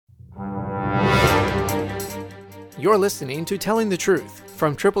You're listening to Telling the Truth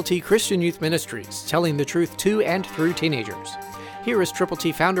from Triple T Christian Youth Ministries, telling the truth to and through teenagers. Here is Triple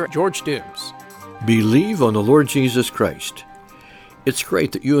T founder George Dooms. Believe on the Lord Jesus Christ. It's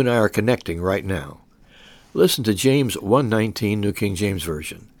great that you and I are connecting right now. Listen to James 1:19, New King James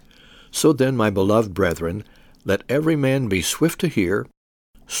Version. So then, my beloved brethren, let every man be swift to hear,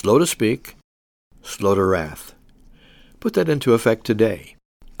 slow to speak, slow to wrath. Put that into effect today.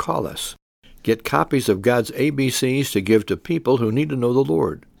 Call us. Get copies of God's ABCs to give to people who need to know the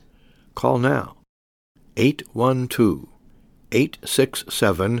Lord. Call now.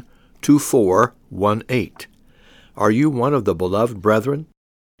 812-867-2418. Are you one of the beloved brethren?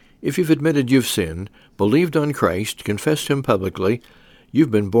 If you've admitted you've sinned, believed on Christ, confessed Him publicly,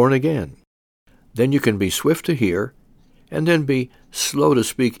 you've been born again. Then you can be swift to hear, and then be slow to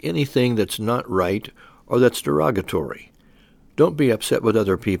speak anything that's not right or that's derogatory. Don't be upset with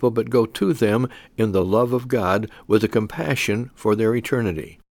other people, but go to them in the love of God with a compassion for their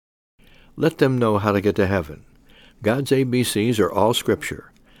eternity. Let them know how to get to heaven. God's ABCs are all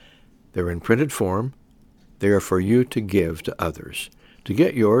Scripture. They're in printed form. They are for you to give to others. To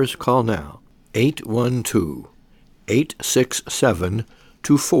get yours, call now.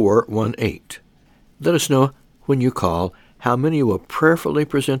 812-867-2418. Let us know when you call how many you will prayerfully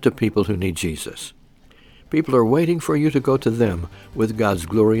present to people who need Jesus. People are waiting for you to go to them with God's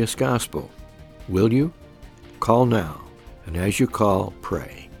glorious gospel. Will you? Call now, and as you call,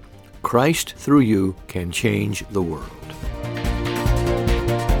 pray. Christ through you can change the world.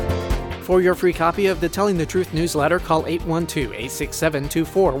 For your free copy of the Telling the Truth newsletter, call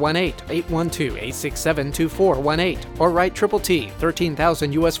 812-867-2418, 812-867-2418, or write Triple T,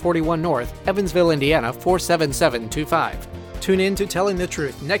 13,000 U.S. 41 North, Evansville, Indiana, 47725. Tune in to Telling the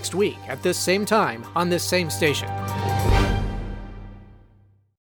Truth next week at this same time on this same station.